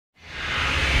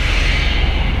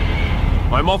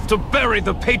I'm off to bury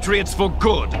the Patriots for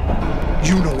good.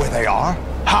 You know where they are?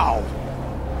 How?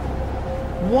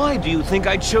 Why do you think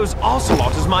I chose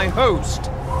Ocelot as my host?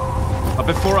 But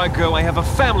before I go, I have a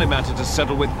family matter to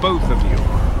settle with both of you.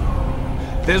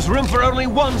 There's room for only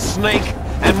one snake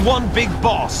and one big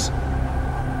boss.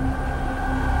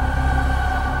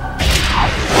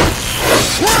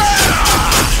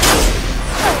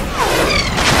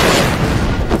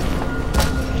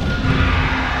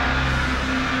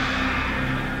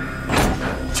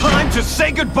 Time to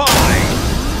say goodbye!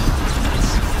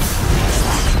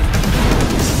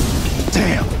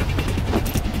 Damn!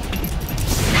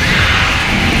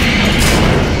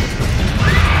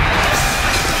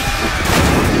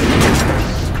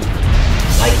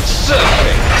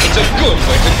 Surfing, it's a good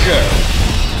way to go.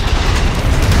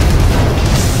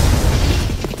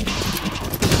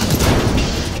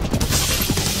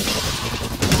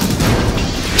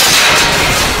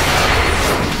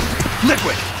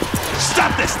 Liquid!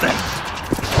 Stop this thing!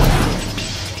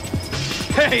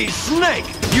 Hey, Snake!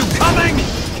 You coming?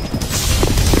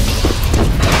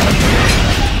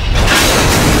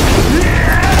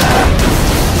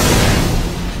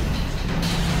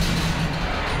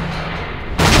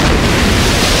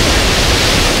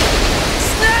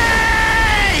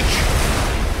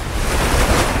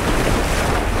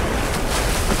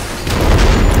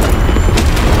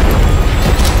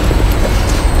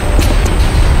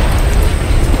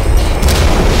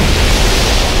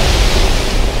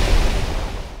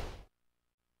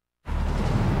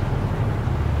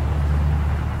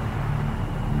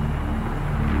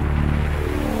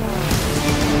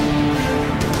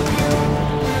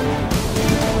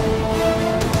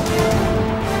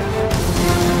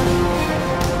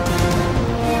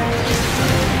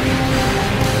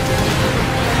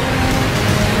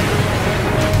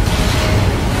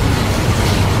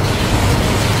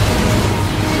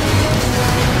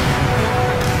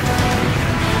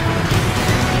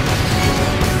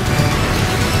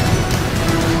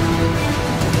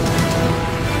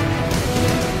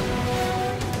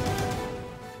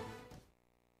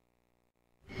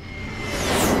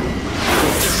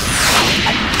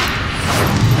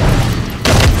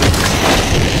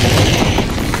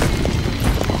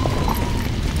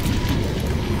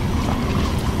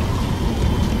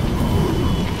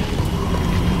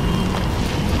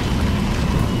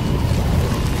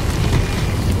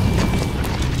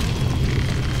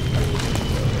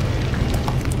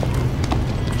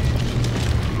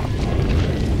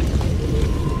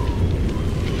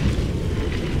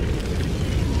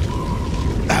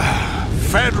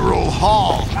 Federal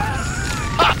Hall!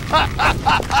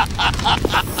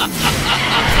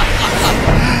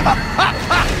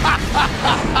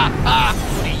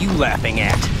 What are you laughing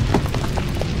at?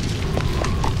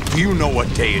 Do you know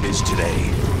what day it is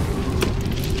today?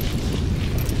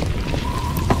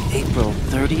 April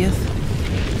 30th?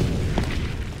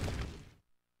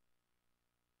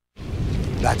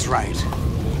 That's right.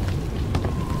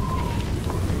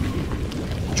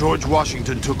 George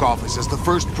Washington took office as the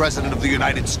first president of the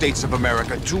United States of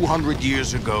America 200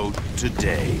 years ago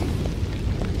today.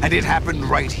 And it happened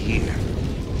right here.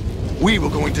 We were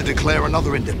going to declare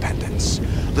another independence,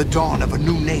 the dawn of a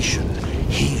new nation,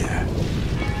 here.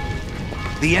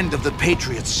 The end of the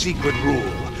Patriots' secret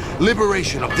rule,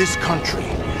 liberation of this country.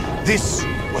 This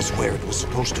was where it was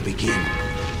supposed to begin.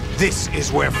 This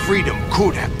is where freedom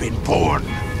could have been born.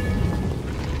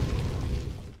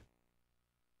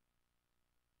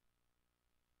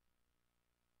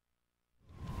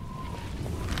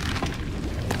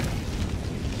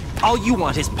 All you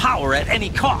want is power at any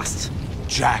cost.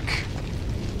 Jack,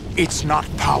 it's not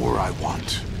power I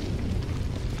want.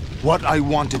 What I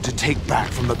wanted to take back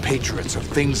from the Patriots are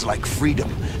things like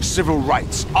freedom, civil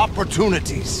rights,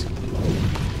 opportunities.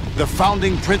 The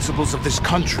founding principles of this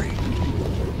country.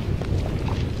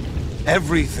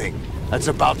 Everything that's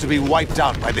about to be wiped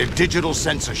out by their digital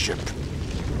censorship.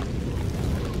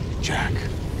 Jack,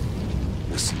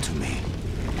 listen to me.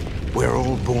 We're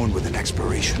all born with an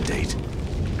expiration date.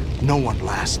 No one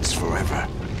lasts forever.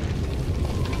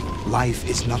 Life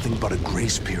is nothing but a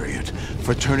grace period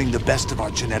for turning the best of our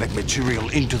genetic material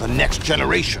into the next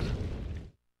generation.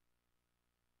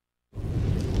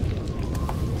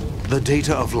 The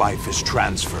data of life is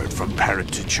transferred from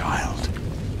parent to child.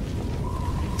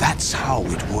 That's how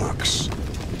it works.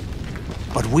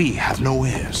 But we have no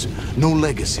heirs, no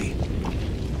legacy.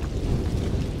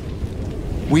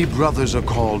 We brothers are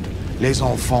called les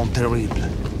enfants terribles.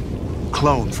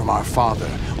 Cloned from our father,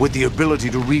 with the ability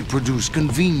to reproduce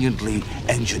conveniently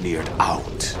engineered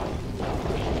out.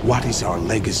 What is our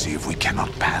legacy if we cannot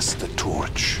pass the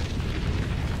torch?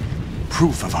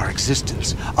 proof of our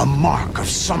existence, a mark of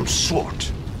some sort.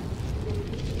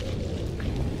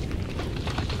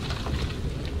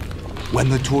 When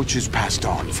the torch is passed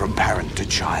on from parent to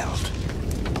child,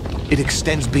 it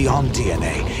extends beyond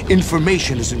DNA.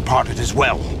 Information is imparted as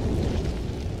well.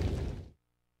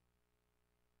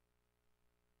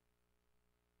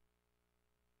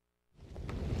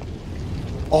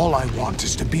 All I want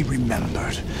is to be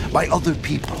remembered by other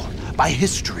people, by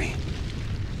history.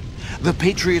 The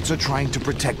Patriots are trying to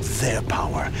protect their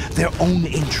power, their own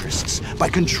interests, by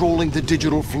controlling the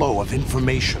digital flow of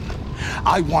information.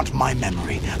 I want my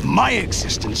memory, my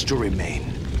existence to remain.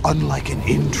 Unlike an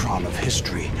intron of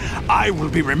history, I will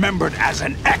be remembered as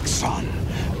an exon.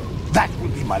 That will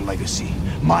be my legacy,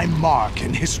 my mark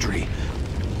in history.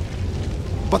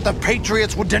 But the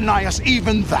Patriots would deny us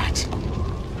even that.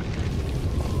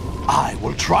 I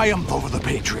will triumph over the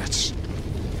Patriots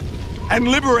and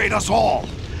liberate us all,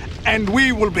 and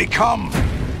we will become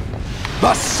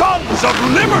the Sons of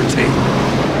Liberty!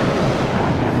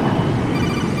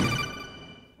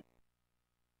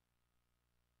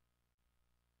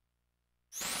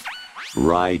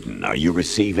 Raiden, are you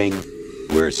receiving?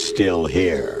 We're still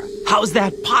here. How's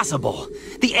that possible?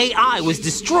 The AI was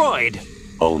destroyed.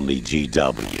 Only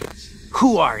GW.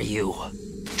 Who are you?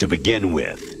 To begin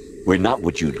with, we're not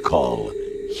what you'd call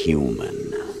human.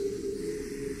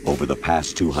 Over the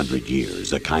past 200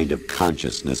 years, a kind of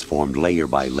consciousness formed layer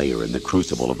by layer in the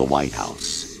crucible of the White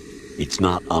House. It's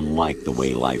not unlike the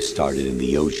way life started in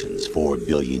the oceans 4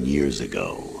 billion years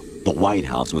ago. The White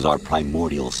House was our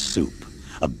primordial soup,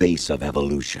 a base of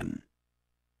evolution.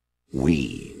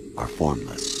 We are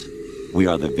formless. We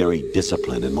are the very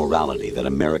discipline and morality that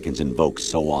Americans invoke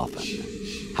so often.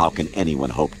 How can anyone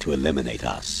hope to eliminate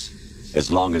us?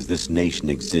 As long as this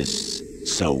nation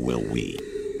exists, so will we.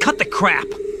 Cut the crap!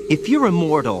 If you're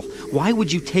immortal, why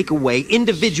would you take away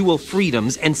individual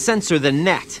freedoms and censor the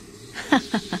net?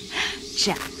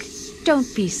 Jack,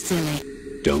 don't be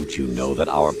silly. Don't you know that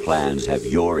our plans have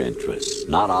your interests,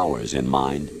 not ours, in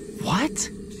mind? What?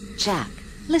 Jack,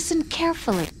 listen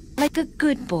carefully, like a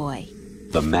good boy.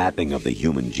 The mapping of the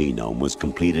human genome was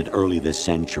completed early this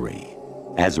century.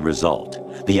 As a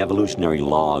result, the evolutionary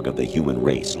log of the human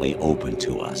race lay open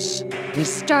to us. We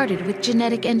started with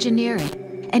genetic engineering,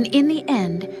 and in the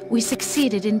end, we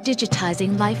succeeded in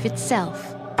digitizing life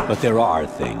itself. But there are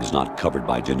things not covered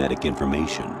by genetic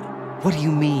information. What do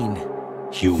you mean?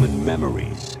 Human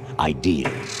memories,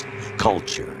 ideas,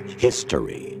 culture,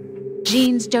 history.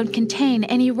 Genes don't contain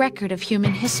any record of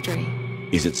human history.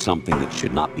 Is it something that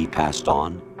should not be passed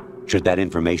on? Should that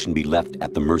information be left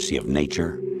at the mercy of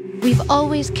nature? We've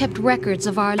always kept records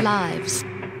of our lives,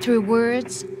 through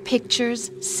words,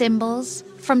 pictures, symbols,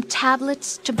 from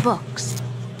tablets to books.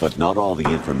 But not all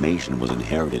the information was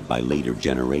inherited by later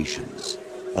generations.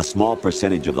 A small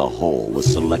percentage of the whole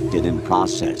was selected and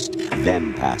processed,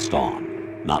 then passed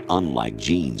on. Not unlike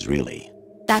genes, really.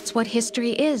 That's what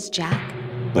history is, Jack.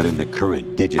 But in the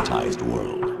current digitized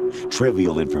world,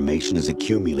 trivial information is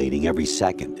accumulating every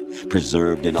second,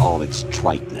 preserved in all its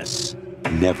triteness,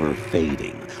 never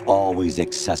fading, always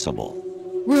accessible.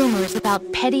 Rumors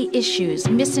about petty issues,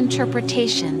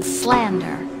 misinterpretations,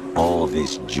 slander. All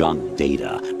this junk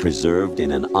data, preserved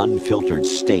in an unfiltered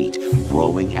state,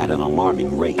 growing at an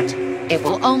alarming rate. It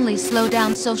will only slow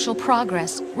down social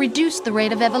progress, reduce the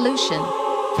rate of evolution.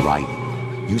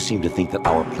 Raiden, you seem to think that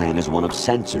our plan is one of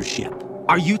censorship.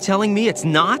 Are you telling me it's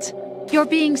not? You're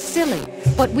being silly.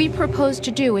 What we propose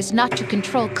to do is not to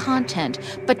control content,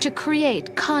 but to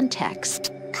create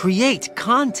context. Create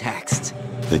context?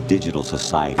 The digital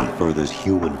society furthers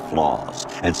human flaws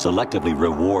and selectively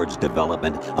rewards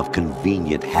development of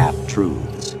convenient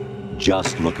half-truths.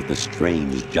 Just look at the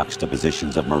strange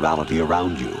juxtapositions of morality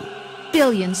around you.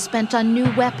 Billions spent on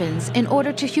new weapons in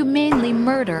order to humanely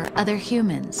murder other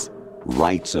humans.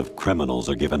 Rights of criminals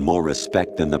are given more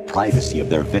respect than the privacy of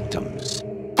their victims.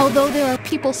 Although there are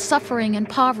people suffering in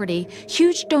poverty,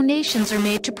 huge donations are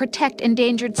made to protect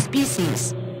endangered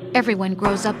species. Everyone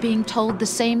grows up being told the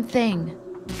same thing.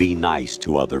 Be nice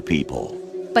to other people.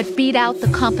 But beat out the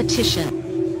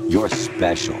competition. You're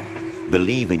special.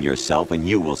 Believe in yourself and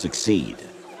you will succeed.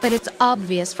 But it's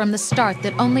obvious from the start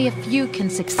that only a few can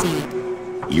succeed.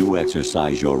 You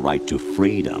exercise your right to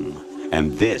freedom,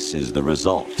 and this is the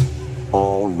result.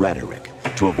 All rhetoric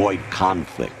to avoid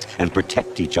conflict and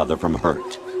protect each other from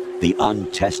hurt. The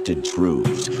untested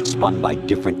truths, spun by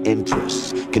different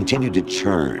interests, continue to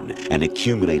churn and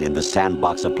accumulate in the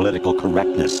sandbox of political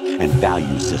correctness and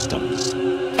value systems.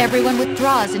 Everyone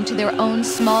withdraws into their own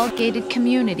small gated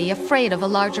community, afraid of a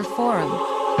larger forum.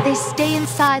 They stay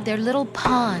inside their little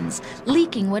ponds,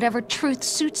 leaking whatever truth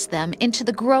suits them into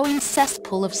the growing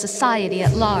cesspool of society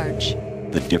at large.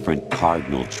 The different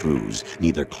cardinal truths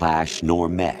neither clash nor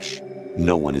mesh.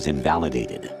 No one is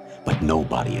invalidated, but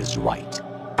nobody is right.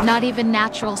 Not even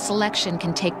natural selection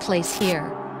can take place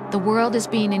here. The world is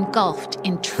being engulfed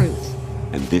in truth.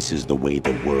 And this is the way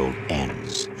the world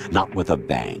ends. Not with a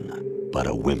bang, but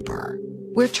a whimper.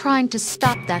 We're trying to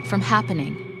stop that from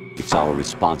happening. It's our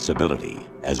responsibility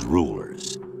as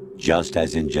rulers. Just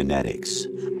as in genetics,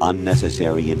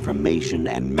 unnecessary information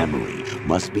and memory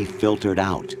must be filtered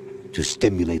out to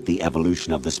stimulate the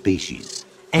evolution of the species.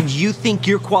 And you think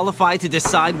you're qualified to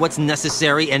decide what's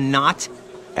necessary and not?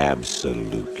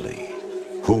 Absolutely.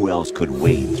 Who else could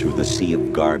wade through the sea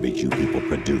of garbage you people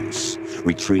produce,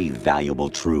 retrieve valuable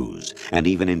truths, and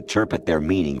even interpret their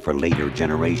meaning for later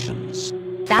generations?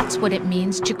 That's what it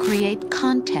means to create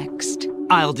context.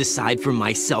 I'll decide for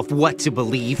myself what to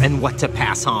believe and what to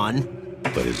pass on.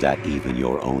 But is that even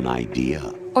your own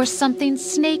idea? Or something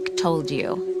Snake told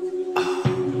you?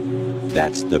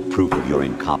 That's the proof of your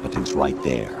incompetence right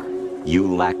there.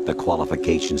 You lack the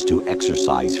qualifications to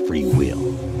exercise free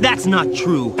will. That's not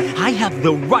true. I have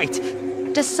the right.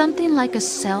 Does something like a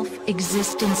self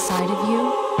exist inside of you?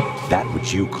 That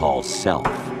which you call self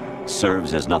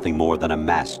serves as nothing more than a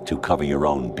mask to cover your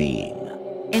own being.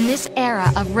 In this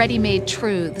era of ready-made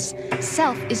truths,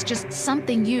 self is just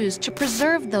something used to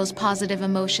preserve those positive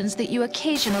emotions that you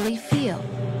occasionally feel.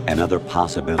 Another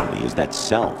possibility is that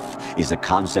self is a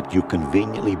concept you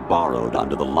conveniently borrowed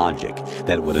under the logic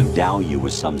that would endow you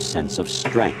with some sense of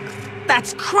strength.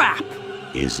 That's crap!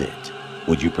 Is it?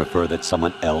 Would you prefer that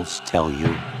someone else tell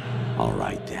you? All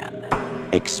right then.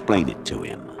 Explain it to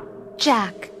him.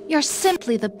 Jack, you're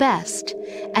simply the best,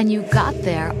 and you got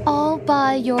there all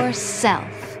by yourself.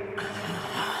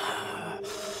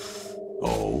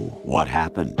 Oh, what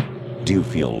happened? Do you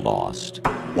feel lost?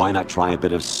 Why not try a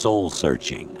bit of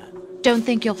soul-searching? Don't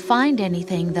think you'll find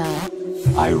anything, though.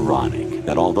 Ironic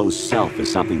that although self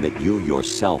is something that you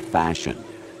yourself fashioned,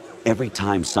 every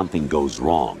time something goes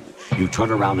wrong, you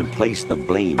turn around and place the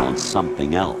blame on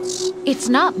something else. It's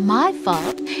not my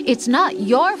fault. It's not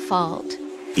your fault.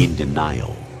 In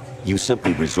denial, you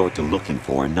simply resort to looking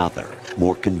for another,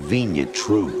 more convenient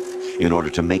truth in order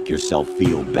to make yourself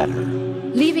feel better.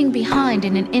 Leaving behind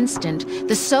in an instant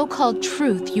the so-called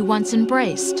truth you once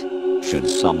embraced. Should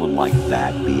someone like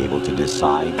that be able to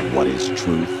decide what is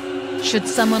truth? Should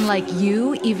someone like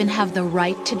you even have the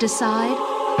right to decide?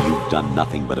 You've done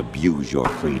nothing but abuse your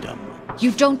freedom.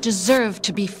 You don't deserve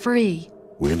to be free.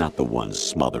 We're not the ones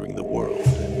smothering the world.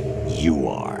 You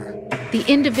are. The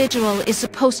individual is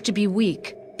supposed to be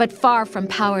weak, but far from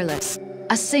powerless.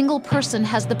 A single person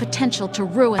has the potential to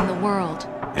ruin the world.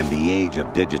 And the age of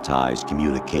digitized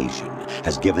communication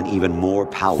has given even more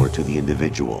power to the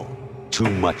individual. Too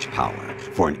much power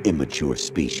for an immature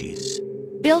species.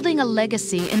 Building a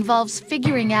legacy involves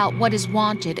figuring out what is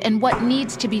wanted and what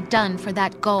needs to be done for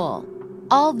that goal.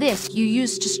 All this you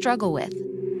used to struggle with.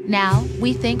 Now,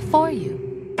 we think for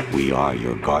you. We are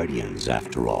your guardians,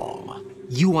 after all.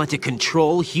 You want to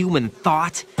control human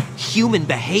thought? Human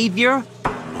behavior?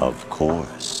 Of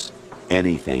course.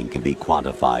 Anything can be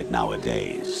quantified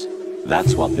nowadays.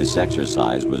 That's what this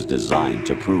exercise was designed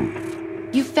to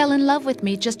prove. You fell in love with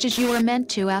me just as you were meant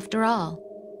to, after all.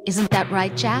 Isn't that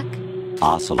right, Jack?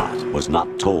 Ocelot was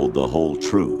not told the whole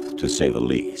truth, to say the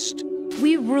least.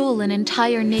 We rule an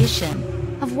entire nation.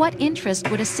 Of what interest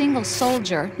would a single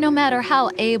soldier, no matter how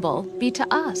able, be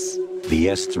to us? The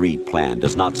S3 plan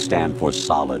does not stand for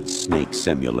solid snake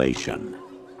simulation.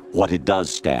 What it does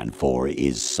stand for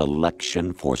is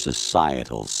selection for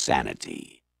societal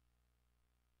sanity.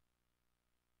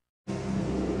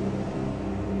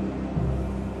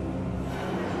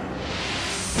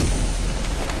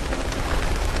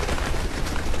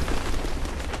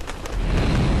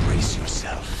 Brace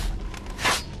yourself.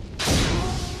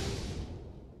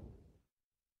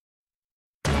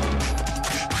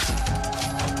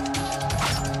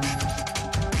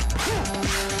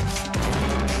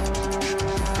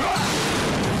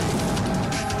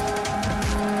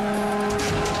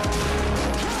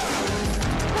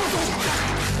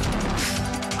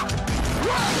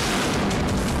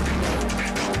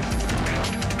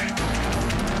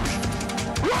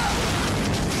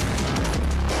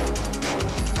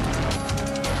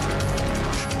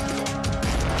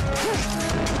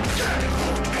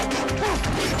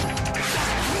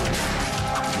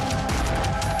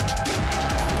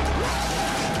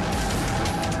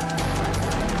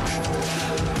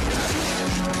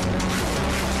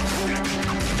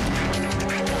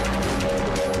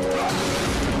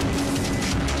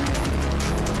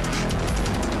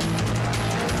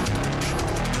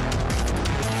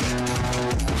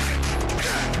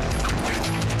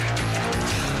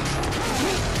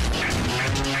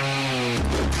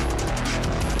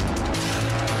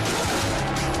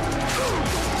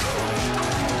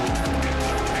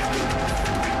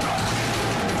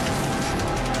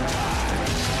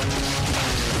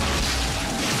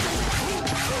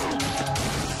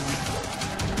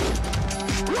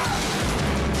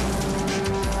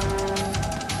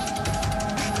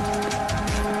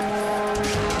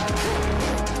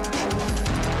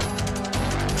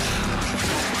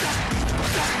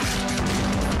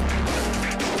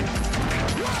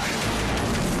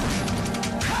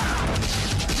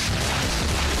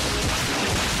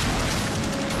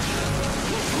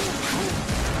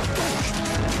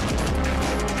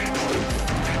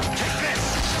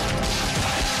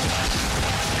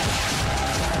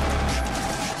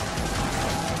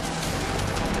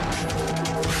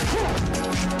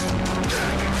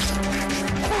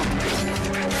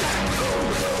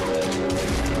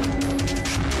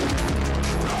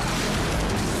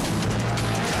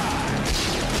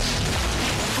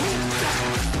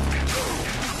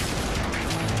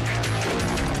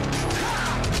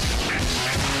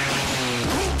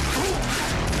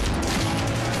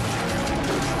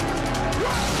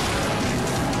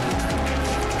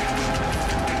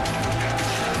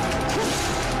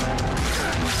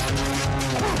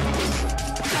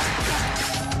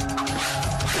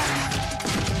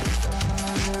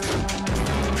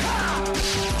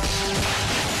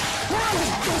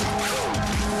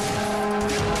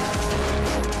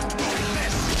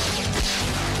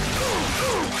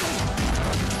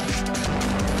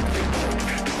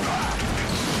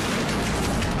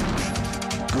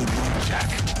 Good work, Jack.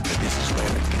 But this is where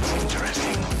it gets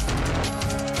interesting.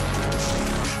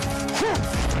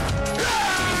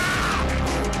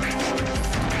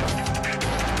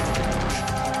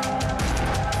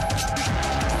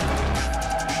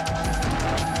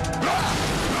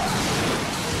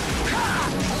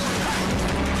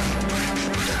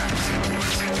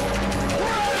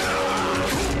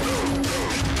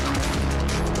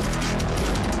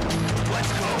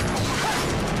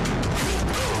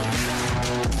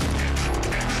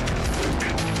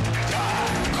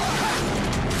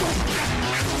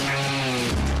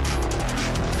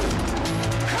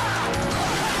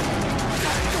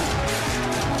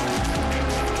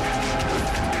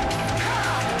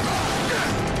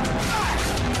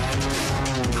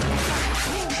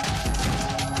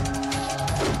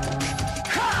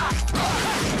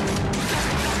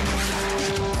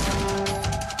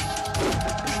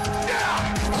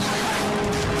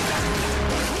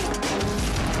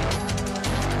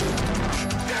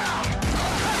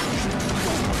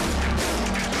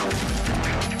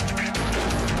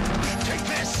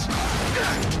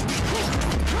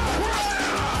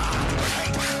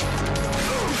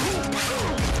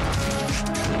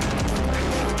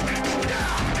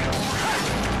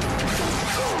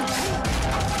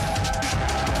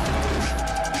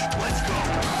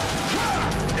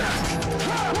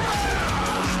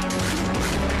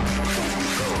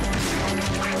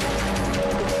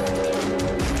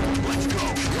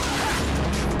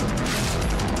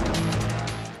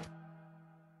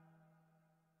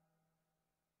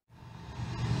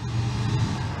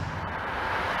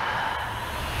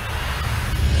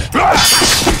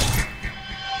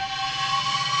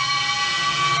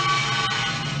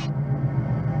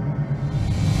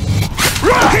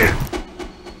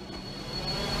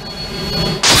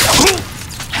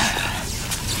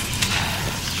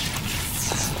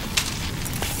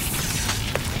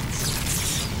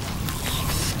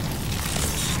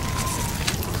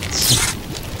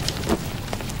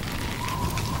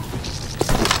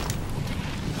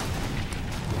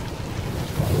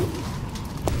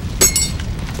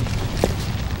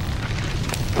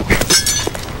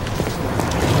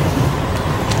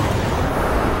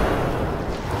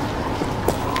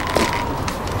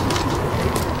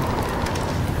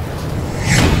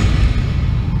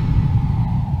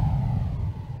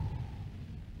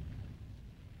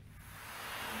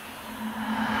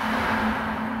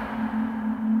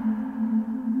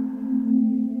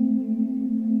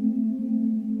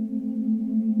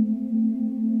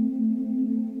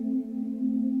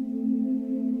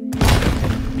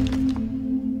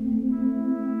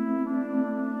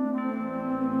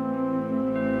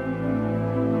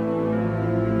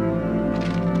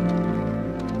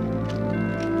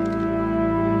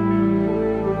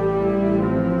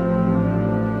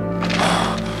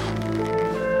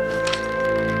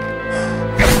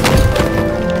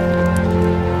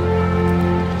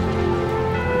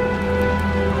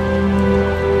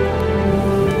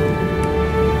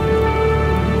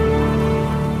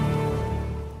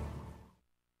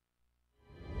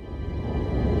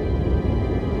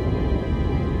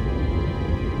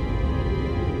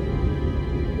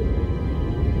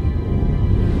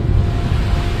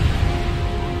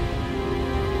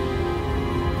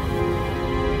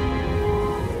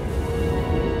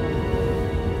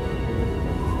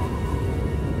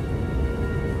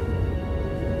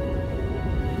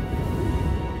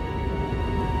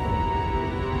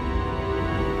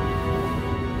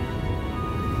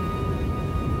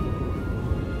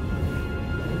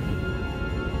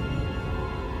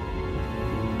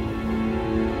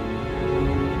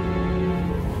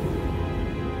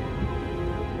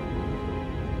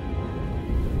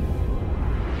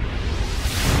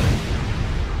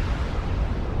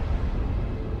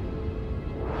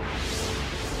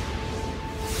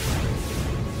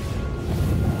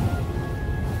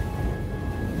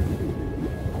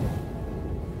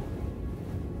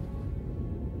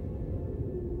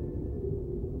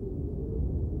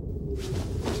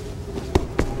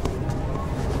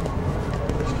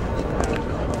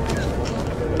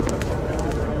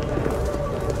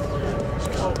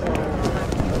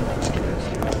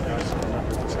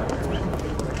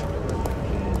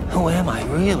 Who am I,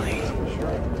 really?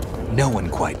 No one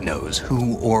quite knows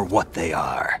who or what they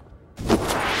are.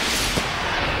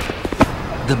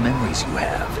 The memories you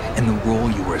have and the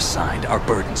role you were assigned are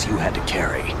burdens you had to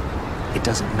carry. It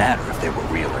doesn't matter if they were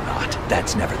real or not.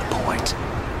 That's never the point.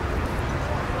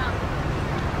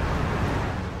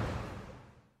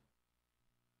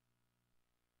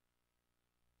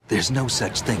 There's no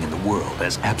such thing in the world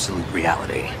as absolute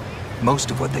reality. Most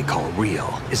of what they call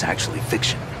real is actually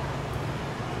fiction.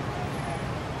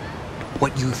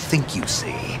 What you think you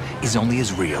see is only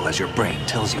as real as your brain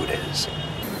tells you it is.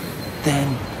 Then,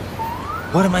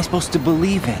 what am I supposed to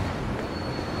believe in?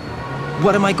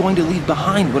 What am I going to leave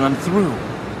behind when I'm through?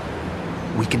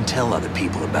 We can tell other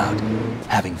people about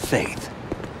having faith.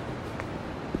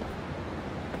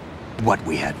 What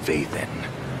we had faith in.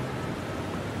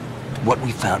 What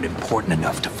we found important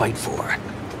enough to fight for.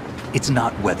 It's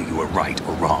not whether you were right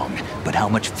or wrong, but how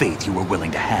much faith you were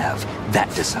willing to have. That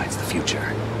decides the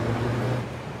future.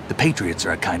 The Patriots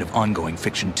are a kind of ongoing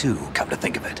fiction too, come to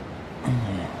think of it.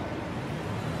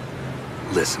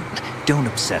 Listen, don't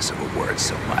obsess over words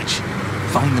so much.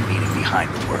 Find the meaning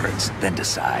behind the words, then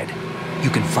decide. You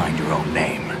can find your own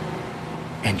name.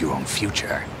 And your own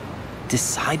future.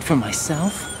 Decide for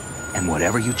myself? And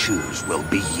whatever you choose will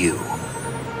be you.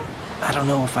 I don't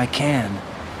know if I can.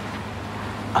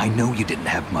 I know you didn't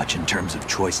have much in terms of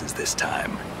choices this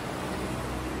time.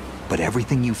 But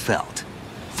everything you felt,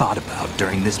 thought about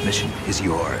during this mission is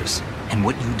yours. And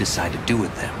what you decide to do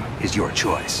with them is your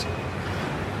choice.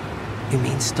 You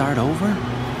mean start over?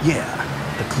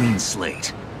 Yeah, a clean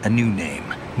slate, a new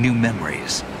name, new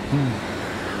memories.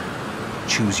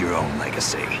 Choose your own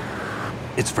legacy.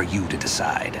 It's for you to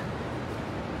decide.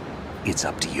 It's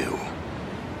up to you.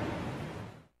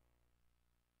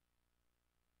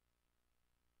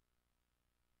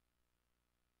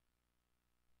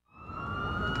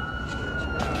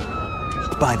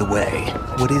 By the way,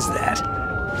 what is that?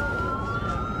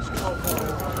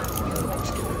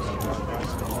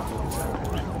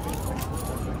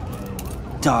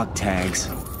 Dog tags.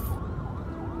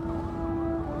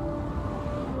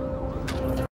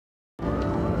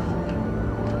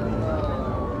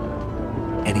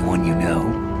 Anyone you know?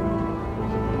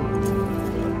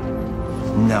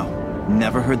 No,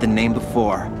 never heard the name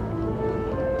before.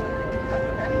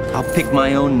 I'll pick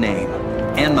my own name,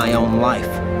 and my own life.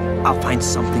 I'll find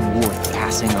something worth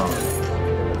passing on.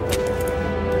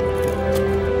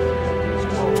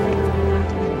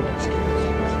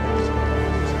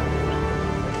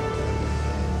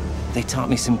 They taught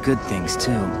me some good things,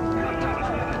 too.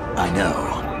 I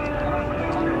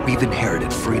know. We've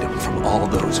inherited freedom from all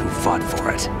those who fought for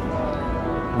it.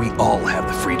 We all have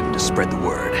the freedom to spread the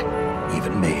word,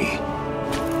 even me.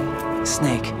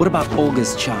 Snake, what about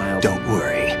Olga's child? Don't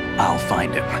worry, I'll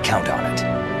find him, count on it.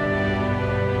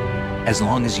 As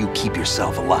long as you keep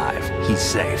yourself alive, he's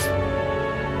safe.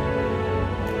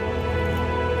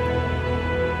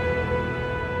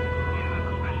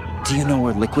 Do you know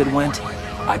where Liquid went?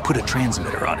 I put a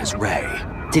transmitter on his ray.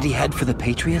 Did he head for the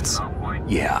Patriots?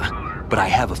 Yeah, but I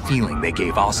have a feeling they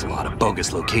gave Ocelot a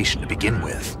bogus location to begin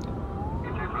with.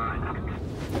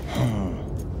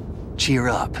 Cheer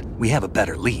up, we have a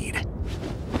better lead.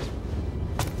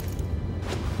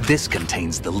 This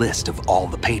contains the list of all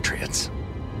the Patriots.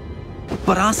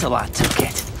 But Ocelot took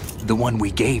it. The one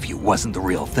we gave you wasn't the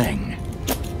real thing.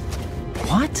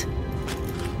 What?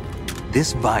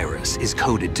 This virus is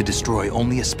coded to destroy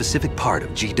only a specific part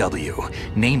of GW,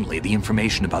 namely the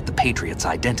information about the Patriot's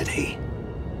identity.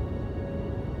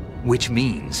 Which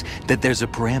means that there's a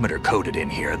parameter coded in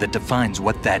here that defines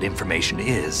what that information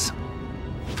is.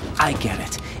 I get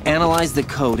it. Analyze the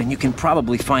code and you can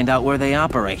probably find out where they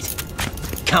operate.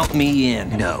 Count me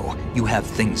in. No, you have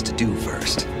things to do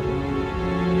first.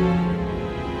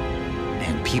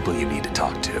 And people you need to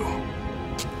talk to.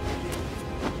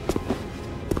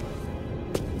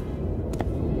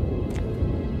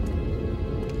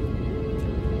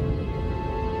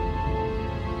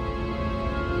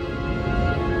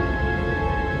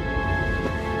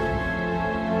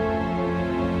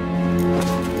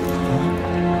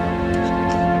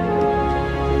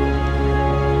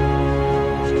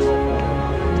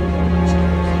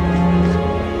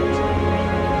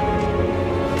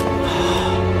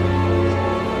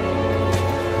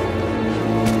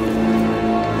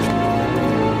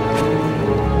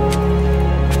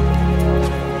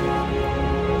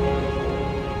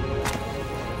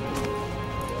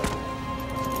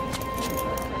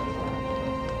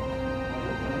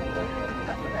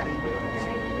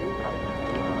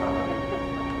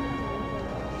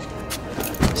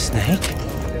 Snake?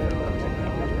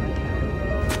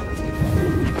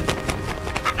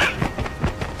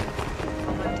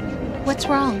 What's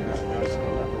wrong?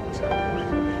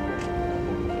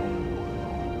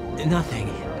 Nothing.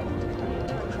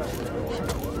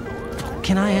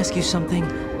 Can I ask you something?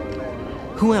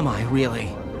 Who am I,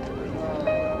 really?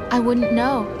 I wouldn't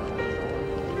know.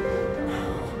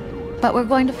 But we're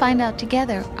going to find out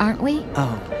together, aren't we?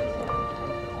 Oh.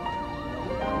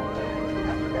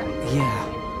 Yeah.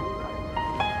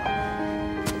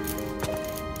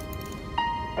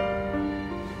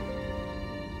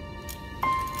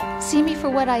 See me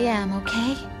what I am,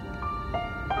 okay?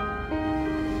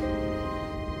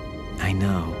 I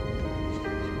know.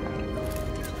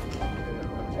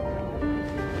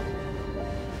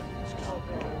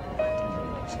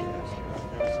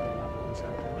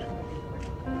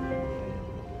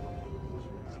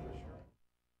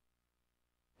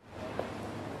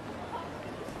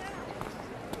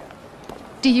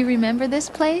 Do you remember this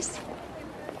place?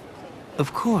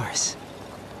 Of course.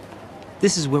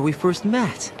 This is where we first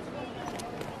met.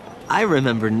 I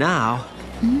remember now.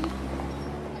 Hmm?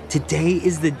 Today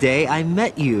is the day I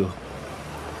met you.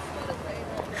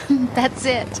 That's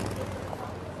it.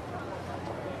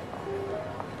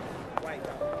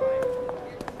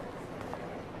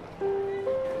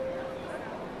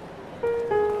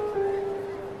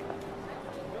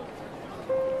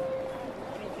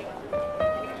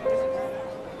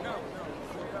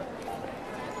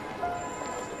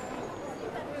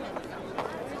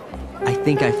 I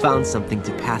think I found something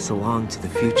to pass along to the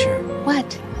future.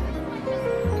 What?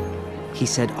 He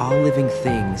said all living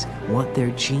things want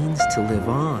their genes to live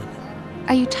on.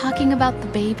 Are you talking about the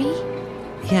baby?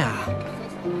 Yeah.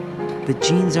 The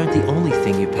genes aren't the only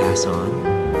thing you pass on.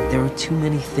 There are too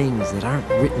many things that aren't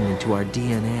written into our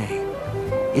DNA.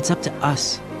 It's up to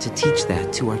us to teach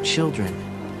that to our children.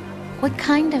 What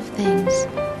kind of things?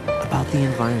 About the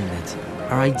environment,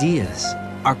 our ideas,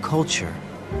 our culture,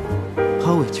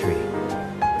 poetry,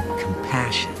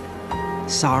 compassion,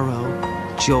 sorrow,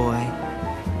 joy.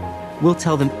 We'll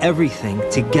tell them everything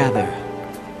together.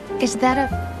 Is that a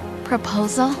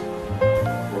proposal?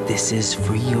 This is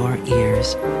for your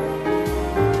ears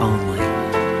only.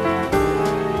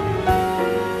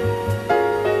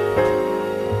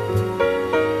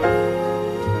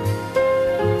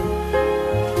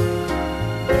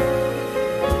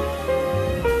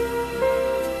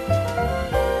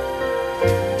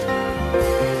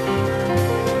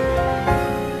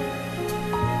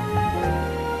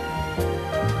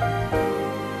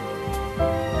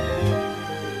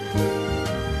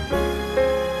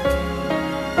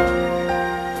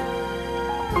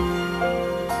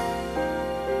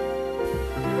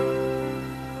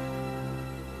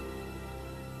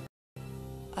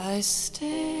 I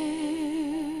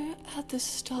stare at the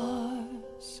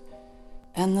stars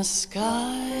and the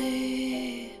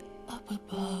sky up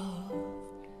above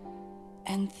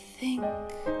and think,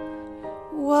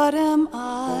 what am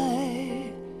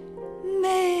I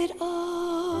made of?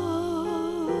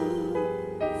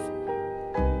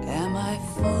 Am I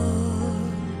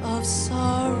full of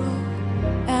sorrow?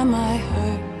 Am I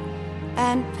hurt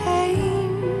and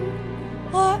pain?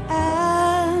 Or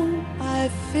am I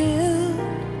filled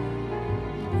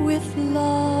with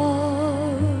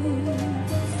love?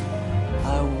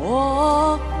 I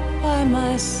walk by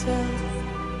myself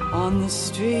on the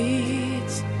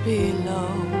streets below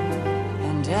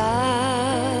and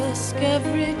ask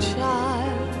every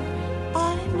child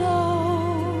I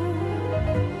know,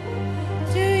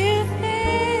 do you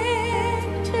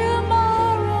think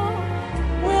tomorrow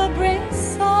will bring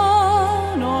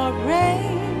sun or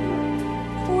rain?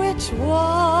 Which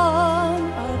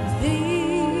one of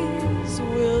these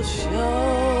will show?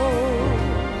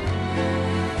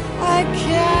 I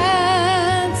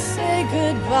can't say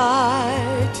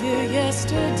goodbye to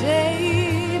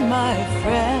yesterday, my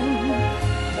friend.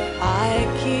 I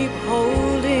keep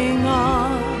holding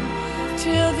on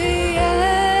till the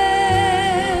end.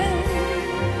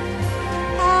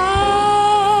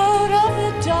 Out of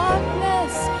the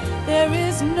darkness, there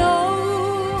is no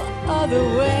other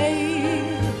way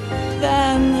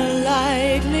than the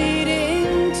light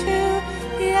leading to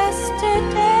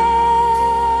yesterday.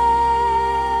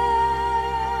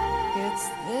 It's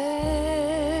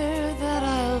there that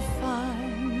I'll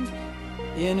find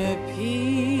inner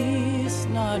peace,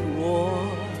 not war,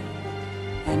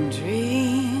 and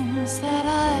dreams that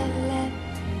I let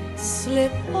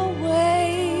slip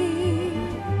away.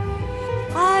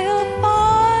 I'll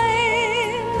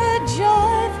find the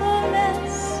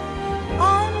joyfulness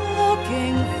I'm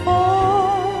looking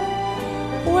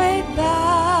for way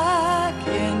back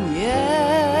in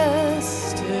yesterday.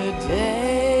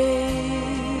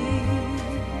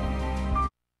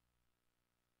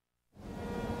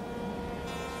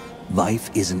 Life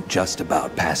isn't just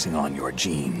about passing on your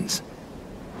genes.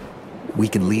 We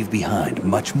can leave behind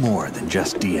much more than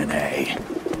just DNA.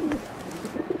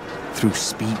 Through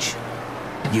speech,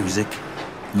 music,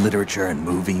 literature, and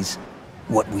movies,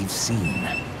 what we've seen,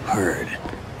 heard,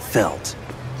 felt,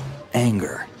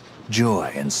 anger,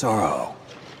 joy, and sorrow.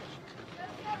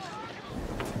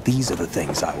 These are the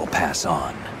things I will pass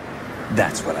on.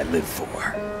 That's what I live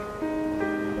for.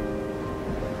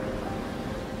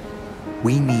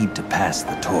 We need to pass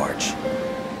the torch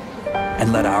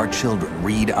and let our children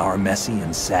read our messy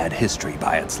and sad history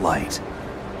by its light.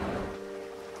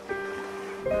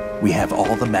 We have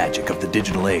all the magic of the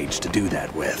digital age to do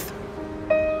that with.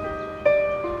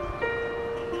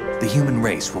 The human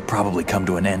race will probably come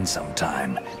to an end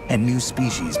sometime, and new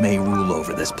species may rule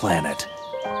over this planet.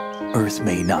 Earth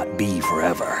may not be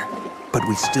forever, but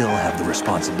we still have the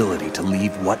responsibility to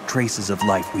leave what traces of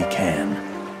life we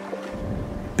can.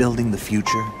 Building the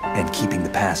future and keeping the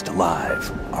past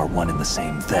alive are one and the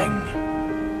same thing.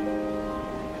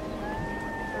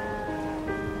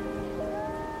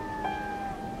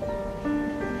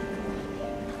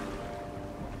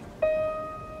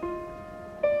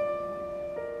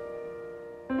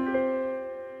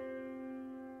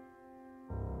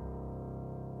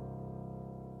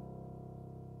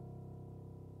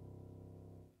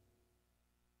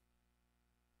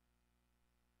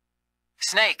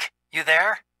 Snake, you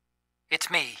there? It's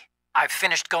me. I've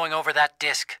finished going over that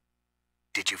disk.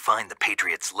 Did you find the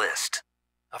Patriots list?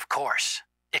 Of course.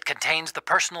 It contains the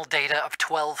personal data of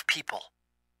 12 people.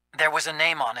 There was a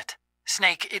name on it.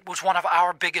 Snake, it was one of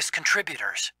our biggest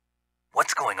contributors.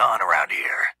 What's going on around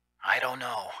here? I don't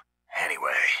know.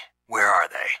 Anyway, where are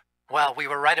they? Well, we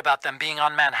were right about them being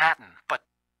on Manhattan, but...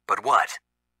 But what?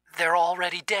 They're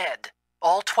already dead.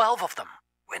 All 12 of them.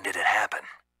 When did it happen?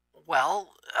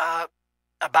 Well,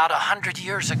 about 100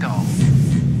 years ago.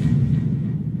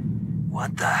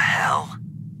 What the hell?